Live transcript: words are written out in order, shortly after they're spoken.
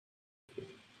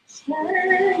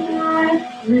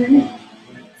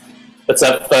What's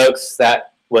up, folks?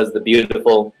 That was the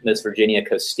beautiful Miss Virginia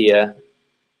Costilla.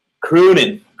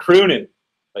 Crooning.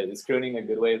 Wait, is crooning a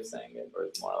good way of saying it? Or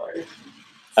is it more like...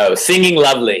 Oh, singing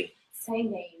lovely.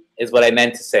 Singing. Is what I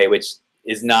meant to say, which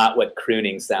is not what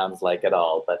crooning sounds like at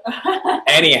all. But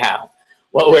anyhow,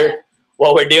 what we're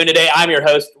doing today, I'm your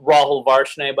host, Rahul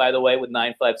Varshney, by the way, with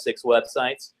 956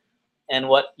 Websites. And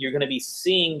what you're going to be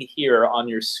seeing here on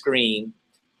your screen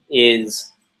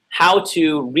is how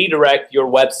to redirect your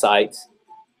website,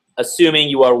 assuming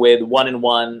you are with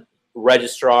one-in-one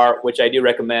registrar, which I do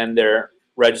recommend. They're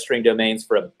registering domains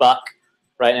for $1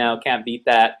 right now. Can't beat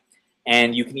that.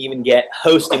 And you can even get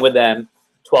hosting with them,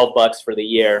 $12 for the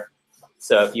year.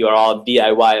 So if you are all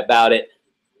DIY about it,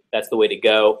 that's the way to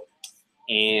go.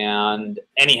 And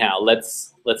anyhow,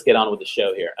 let's get on with the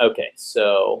show here. Okay,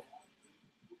 so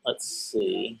let's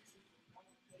see.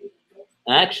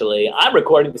 Actually, I'm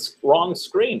recording the wrong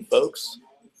screen, folks.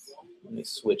 Let me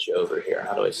switch over here.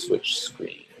 How do I switch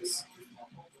screens?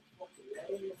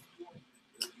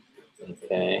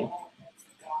 Okay.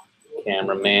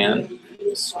 Cameraman,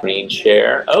 screen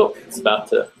share. Oh, it's about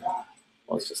to,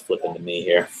 well, it's just flipping to me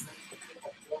here.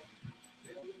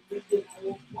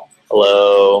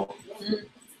 Hello.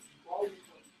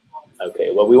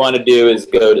 Okay, what we want to do is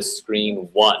go to screen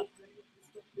 1.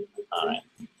 All right.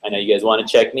 I know you guys want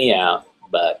to check me out,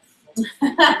 but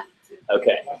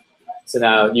okay. So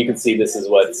now you can see this is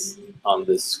what's on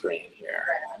this screen here.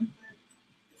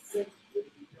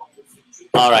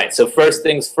 All right, so first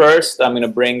things first, I'm going to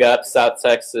bring up South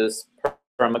Texas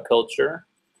Permaculture.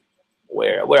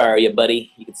 Where are you,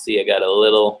 buddy? You can see I got a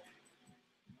little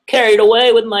carried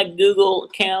away with my Google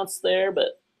accounts there,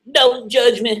 but don't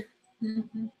judge me.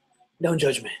 Don't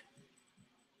judge me.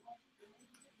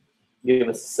 Give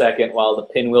us a second while the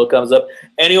pinwheel comes up.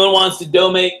 Anyone wants to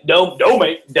donate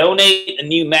a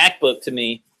new MacBook to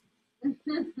me,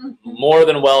 more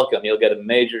than welcome. You'll get a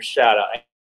major shout out. I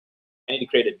need to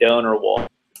create a donor wall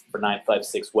for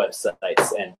 956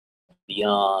 Websites and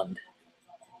beyond.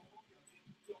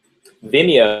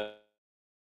 Vimeo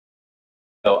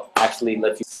actually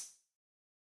lets you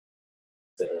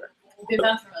consider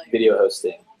video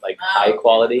hosting, like high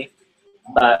quality.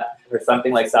 But for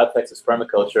something like South Texas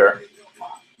Permaculture,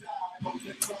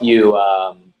 you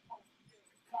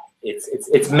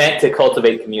it's meant to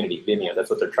cultivate community. Vimeo, that's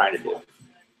what they're trying to do.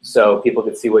 So people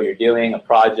can see what you're doing, a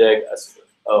project,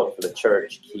 for the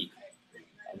church, keep,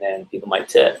 and then people might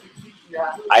tip.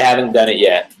 Yeah. I haven't done it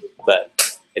yet,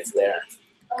 but it's there.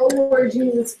 Oh Lord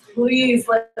Jesus, please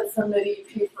let somebody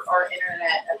pay for our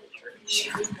internet at the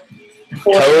church.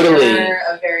 Totally. For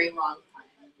a very long time.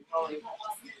 Holy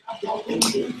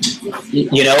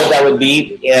you know what that would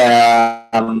be?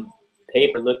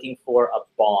 Paper looking for a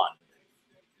bond.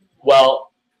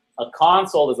 Well, a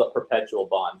consult is a perpetual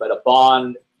bond, but a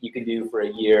bond you can do for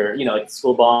a year. You know, like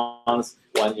school bonds,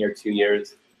 1 year, 2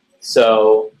 years.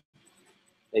 So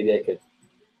maybe I could.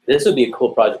 This would be a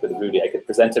cool project with Rudy. I could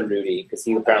present to Rudy because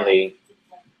he apparently,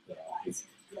 he's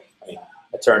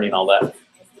attorney and all that.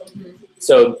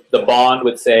 So the bond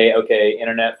would say, okay,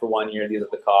 internet for 1 year, these are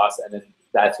the costs, and then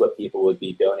that's what people would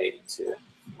be donating to,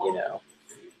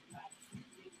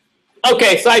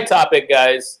 Okay, side topic,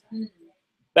 guys.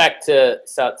 Back to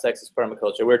South Texas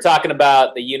Permaculture. We're talking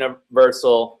about the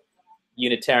Universal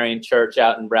Unitarian Church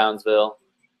out in Brownsville.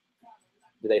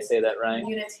 Did I say that right?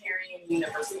 Unitarian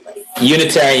Universalist.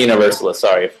 Unitarian Universalist,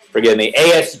 sorry. Forgive me.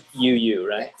 ASUU,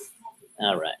 right?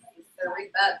 All right.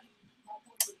 Read that.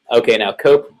 Okay, now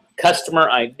customer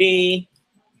ID.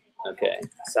 Okay,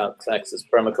 South Texas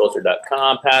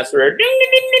Permaculture.com password. Ding,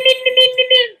 ding, ding, ding, ding, ding,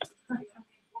 ding.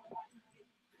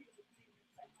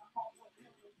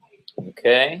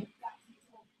 Okay.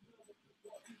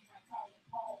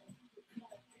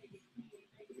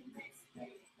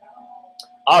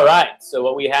 All right, so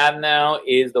what we have now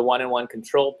is the one-in-one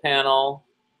control panel,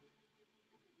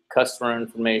 customer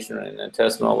information, and a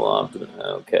testimonial.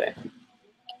 Okay.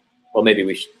 Well, maybe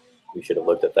we should have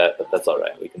looked at that, but that's all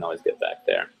right. We can always get back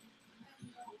there.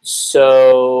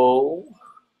 So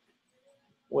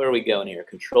where are we going here?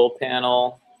 Control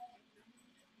panel,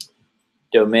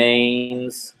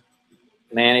 domains,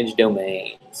 manage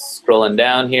domains. Scrolling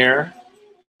down here.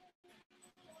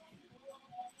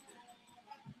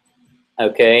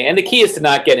 Okay, and the key is to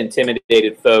not get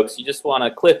intimidated, folks. You just want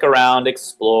to click around,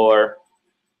 explore.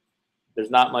 There's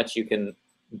not much you can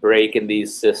break in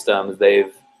these systems.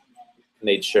 They've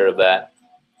made sure of that.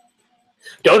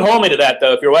 Don't hold me to that,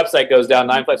 though. If your website goes down,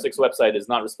 956 website is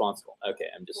not responsible. Okay,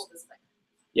 I'm just,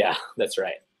 yeah, that's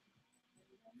right.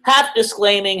 Half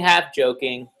disclaiming, half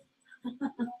joking.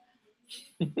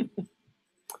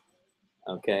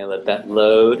 Okay, let that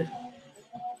load.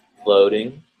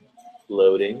 Loading.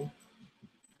 Loading.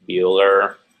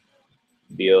 Bueller.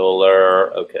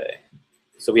 Bueller. Okay.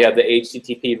 So we have the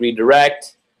HTTP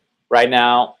redirect right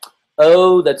now.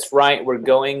 Oh, that's right. We're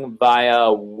going via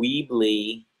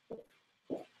Weebly.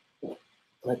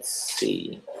 Let's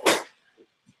see.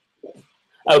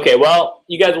 Okay, well,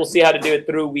 you guys will see how to do it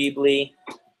through Weebly.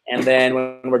 And then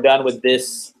when we're done with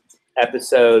this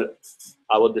episode,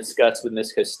 I will discuss with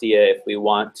Ms. Costilla if we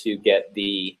want to get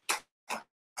the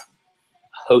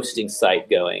hosting site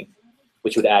going,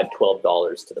 which would add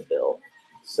 $12 to the bill.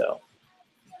 So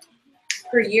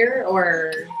Per year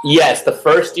or? yes, the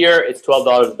first year it's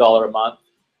 $12 a month.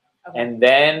 Okay. And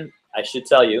then I should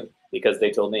tell you, because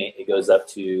they told me, it goes up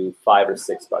to $5 or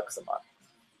 $6 a month.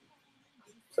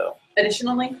 So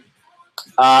Additionally?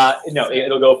 no,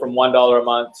 it'll go from $1 a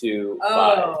month to $5.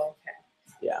 Oh, okay.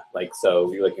 Yeah, like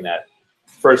so you're looking at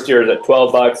first year is at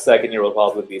 $12, second year will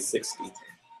probably be $60.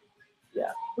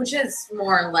 Yeah. Which is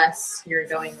more or less your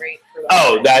going rate for the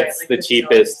Oh, right? that's Like the $50.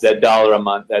 cheapest. That $1 a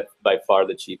month. That's by far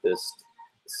the cheapest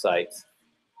site.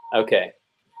 Okay,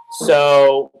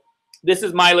 so this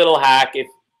is my little hack. If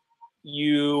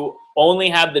you only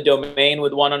have the domain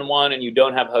with one-on-one and you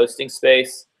don't have hosting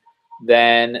space,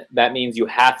 then that means you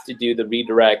have to do the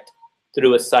redirect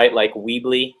through a site like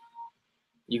Weebly.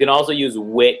 You can also use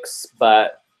Wix,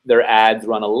 but their ads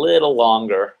run a little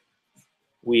longer.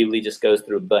 Weebly just goes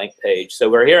through a blank page. So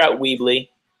we're here at Weebly.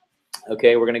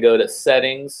 Okay, we're going to go to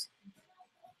Settings.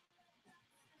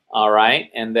 All right,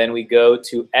 and then we go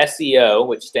to SEO,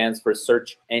 which stands for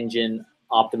Search Engine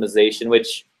Optimization,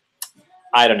 which,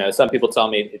 I don't know, some people tell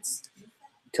me it's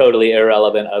totally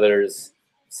irrelevant. Others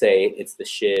say it's the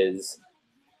shiz,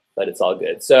 but it's all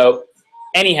good. So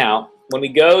anyhow, when we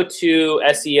go to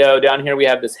SEO, down here we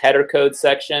have this header code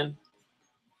section.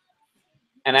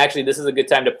 And actually, this is a good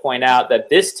time to point out that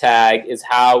this tag is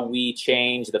how we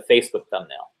change the Facebook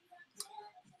thumbnail.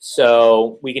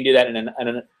 So we can do that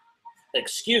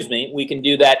we can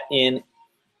do that in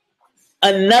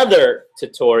another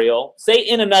tutorial. Say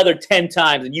in another 10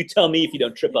 times, and you tell me if you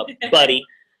don't trip up, buddy.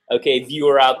 Okay,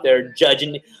 viewer out there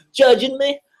judging me.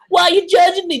 Why are you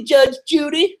judging me, Judge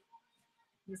Judy?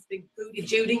 Miss Big Booty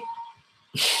Judy.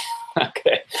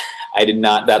 Okay, I did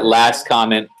not. That last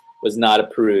comment was not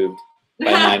approved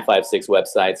by 956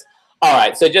 websites. All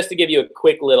right, so just to give you a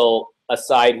quick little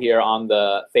aside here on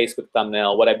the Facebook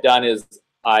thumbnail, what I've done is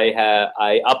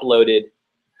I uploaded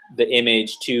the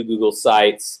image to Google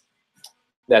Sites.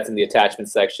 That's in the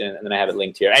attachment section, and then I have it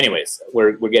linked here. Anyways,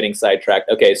 we're getting sidetracked.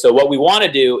 Okay, so what we want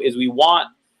to do is we want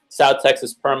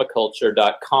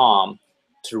SouthTexasPermaculture.com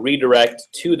to redirect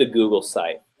to the Google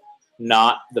site,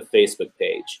 not the Facebook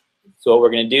page. So what we're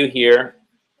going to do here,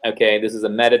 okay, this is a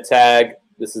meta tag.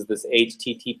 This is this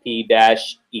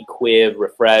HTTP-equiv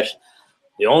refresh.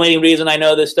 The only reason I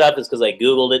know this stuff is because I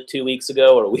Googled it 2 weeks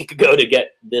ago or a week ago to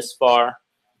get this far.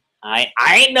 I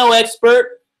ain't no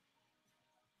expert.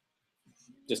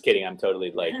 Just kidding. I'm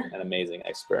totally like an amazing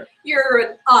expert. You're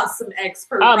an awesome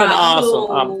expert. I'm an Rahul.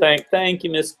 awesome. Thank you,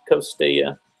 Miss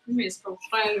Costilla. Miss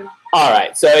Costilla. All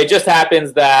right. So it just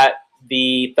happens that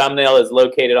the thumbnail is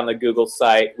located on the Google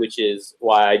site, which is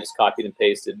why I just copied and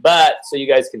pasted. But so you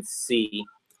guys can see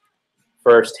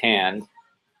firsthand.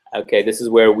 Okay, this is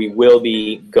where we will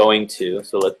be going to.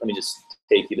 So let me just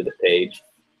take you to the page.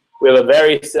 We have a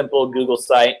very simple Google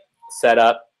site set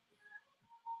up.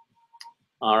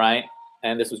 All right,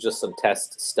 and this was just some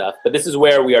test stuff. But this is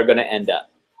where we are going to end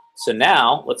up. So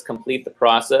now let's complete the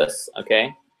process.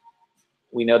 Okay,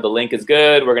 we know the link is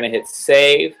good. We're going to hit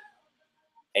save.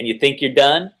 And you think you're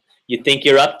done? You think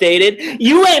you're updated?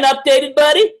 You ain't updated,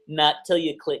 buddy. Not till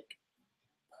you click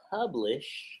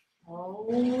publish. Oh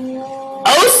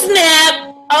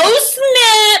snap! Oh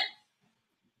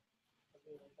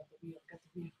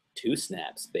snap! 2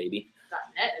 snaps, baby.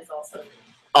 .net is also.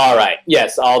 All right.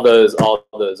 Yes, all those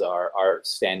are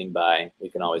standing by. We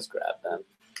can always grab them.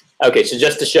 Okay, so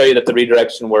just to show you that the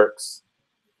redirection works.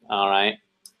 All right.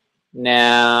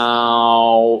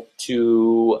 Now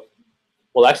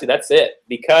well, actually, that's it.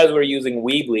 Because we're using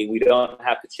Weebly, we don't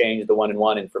have to change the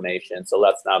one-on-one information. So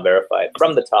let's now verify it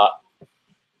from the top.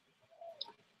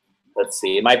 Let's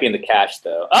see. It might be in the cache,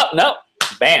 though. Oh, no.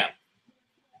 Bam.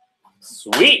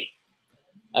 Sweet.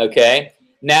 Okay.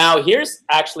 Now, here's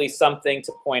actually something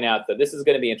to point out, though. This is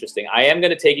going to be interesting. I am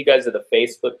going to take you guys to the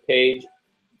Facebook page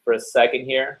for a second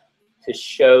here to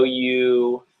show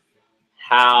you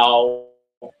how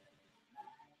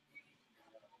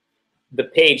the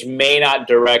page may not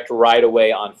direct right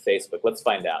away on Facebook. Let's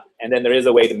find out. And then there is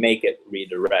a way to make it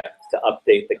redirect, to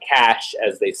update the cache,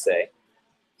 as they say.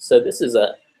 So this is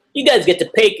you guys get to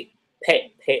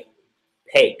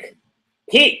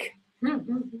Peak.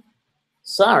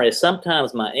 Sorry,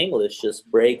 sometimes my English just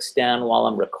breaks down while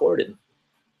I'm recording.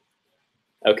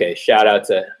 Okay, shout out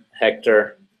to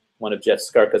Hector, one of Jeff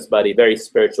Skarka's buddy, very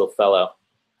spiritual fellow.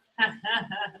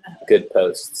 Good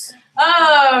posts.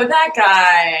 Oh, that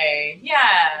guy.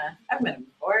 Yeah, I've met him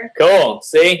before. Cool.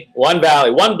 See? One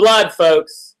valley, one blood,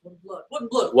 folks. One blood. One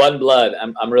blood. One blood.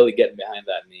 I'm really getting behind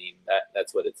that meme.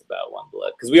 That's what it's about, one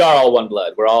blood. Because we are all one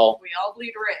blood. We all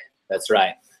bleed red. That's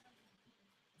right.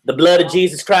 The blood of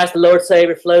Jesus Christ, the Lord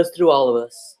Savior, flows through all of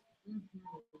us.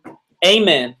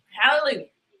 Amen. Hallelujah.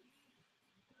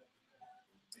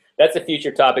 That's a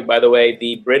future topic, by the way.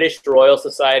 The British Royal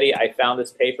Society, I found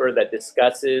this paper that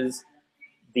discusses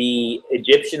the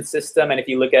Egyptian system. And if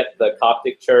you look at the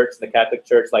Coptic Church, the Catholic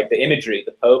Church, like the imagery,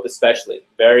 the Pope especially,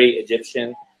 very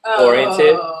Egyptian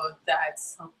oriented. Oh,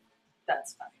 that's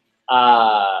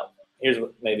funny. Here's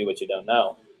maybe what you don't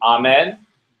know. Amen,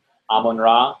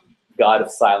 Amun-Ra, God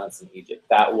of silence in Egypt.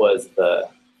 That was the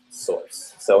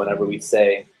source. So whenever we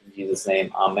say in Jesus'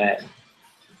 name, Amen,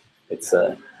 it's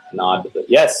a nod to the,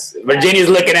 yes, Virginia's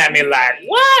looking at me like,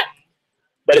 what?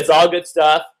 But it's all good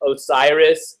stuff.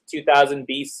 Osiris, 2000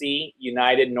 BC,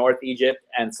 united North Egypt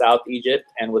and South Egypt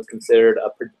and was considered a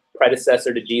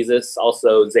predecessor to Jesus.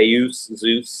 Also Zeus.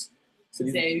 So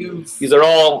these are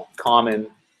all common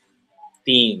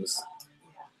themes.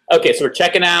 Okay, so we're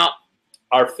checking out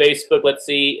our Facebook. Let's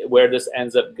see where this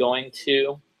ends up going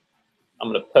to.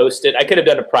 I'm going to post it. I could have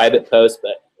done a private post,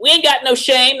 but we ain't got no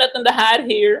shame, nothing to hide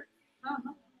here.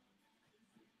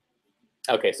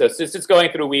 Okay, so since it's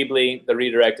going through Weebly, the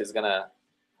redirect is going to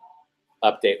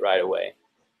update right away.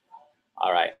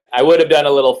 All right. I would have done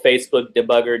a little Facebook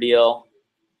debugger deal.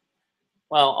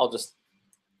 Well, I'll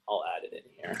add it in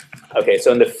here. Okay,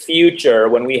 so in the future,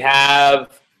 when we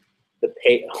have the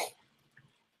page,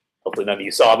 hopefully none of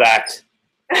you saw that.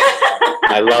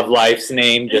 My Love Life's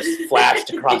name just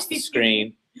flashed across the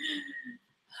screen.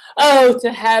 Oh,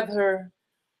 to have her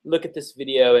look at this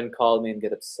video and call me and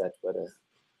get upset.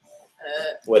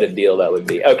 What a deal that would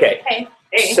be. Okay,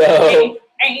 so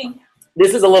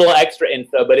this is a little extra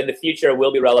info, but in the future it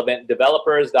will be relevant.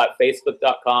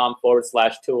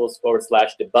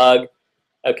 Developers.facebook.com/tools/debug.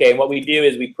 Okay, and what we do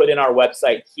is we put in our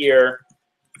website here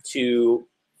to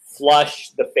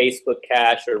flush the Facebook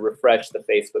cache or refresh the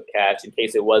Facebook cache in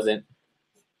case it wasn't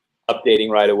updating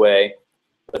right away.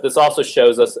 But this also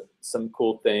shows us some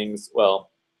cool things. Well,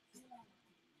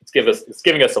 it's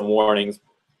giving us some warnings.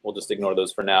 We'll just ignore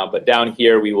those for now. But down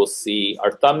here, we will see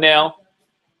our thumbnail.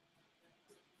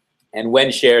 And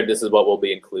when shared, this is what will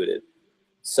be included.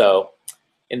 So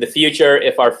in the future,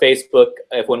 if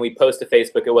when we post to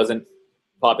Facebook, it wasn't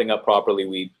popping up properly,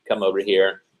 we come over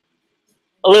here.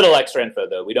 A little extra info,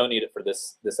 though. We don't need it for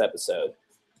this episode.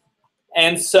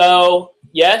 And so,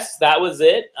 yes, that was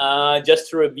it.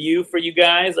 Just to review for you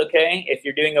guys, okay? If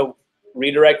you're doing a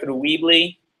redirect through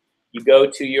Weebly, you go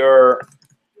to your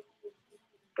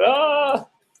Weebly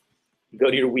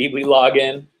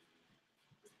login.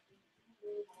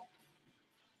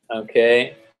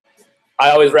 Okay.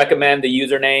 I always recommend the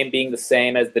username being the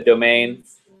same as the domain.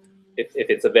 If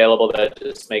it's available, that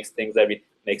just makes things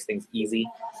easy.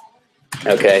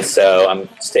 Okay, so I'm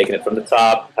just taking it from the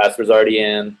top. Password's already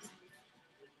in.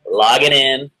 Logging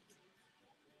in.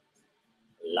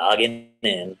 Logging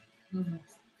in.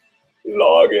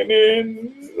 Logging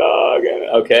in. Logging in.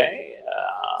 Okay.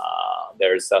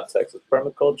 There's South Texas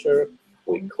permaculture.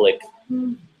 We click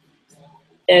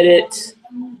edit.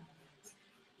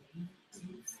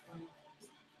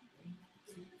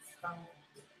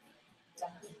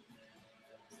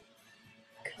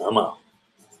 Come on.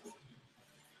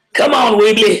 Come on,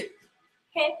 Weebly.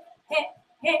 Hey, hey,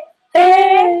 hey,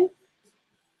 hey.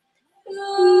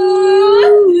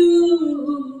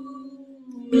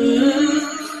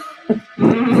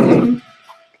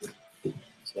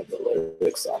 Let's have the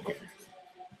lyrics on here.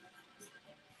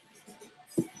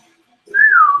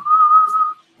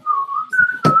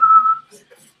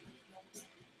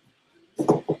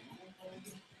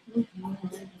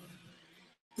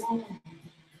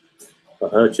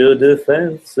 At your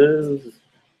defenses,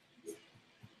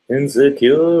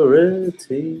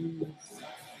 insecurities.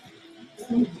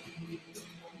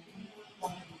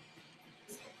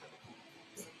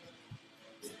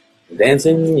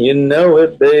 Dancing, you know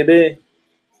it, baby.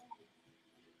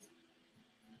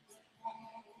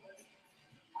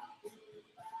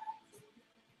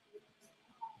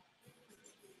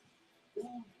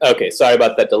 Okay, sorry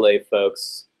about that delay,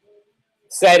 folks.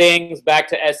 Settings, back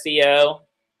to SEO.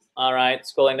 All right,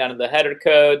 scrolling down to the header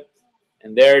code.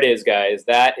 And there it is, guys.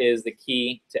 That is the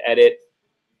key to edit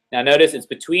Now notice it's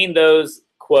between those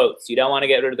quotes. You don't want to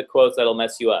get rid of the quotes. That'll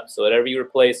mess you up. So whatever you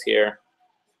replace here,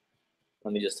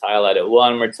 let me just highlight it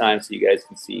one more time so you guys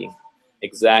can see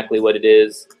exactly what it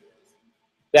is.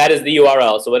 That is the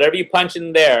URL. So whatever you punch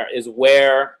in there is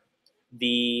where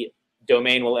the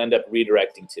domain will end up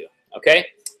redirecting to. Okay?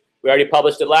 We already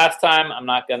published it last time. I'm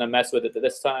not going to mess with it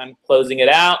this time. Closing it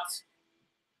out.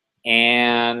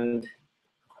 And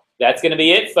that's going to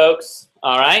be it, folks.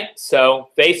 All right? So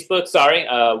Facebook,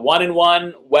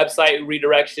 one-in-one website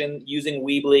redirection using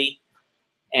Weebly.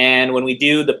 And when we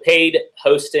do the paid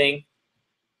hosting,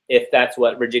 if that's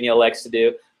what Virginia likes to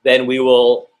do, then we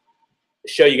will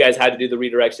show you guys how to do the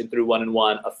redirection through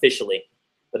one-in-one officially.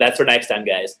 But that's for next time,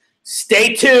 guys.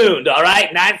 Stay tuned, all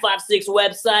right? 956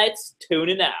 websites,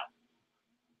 tuning out.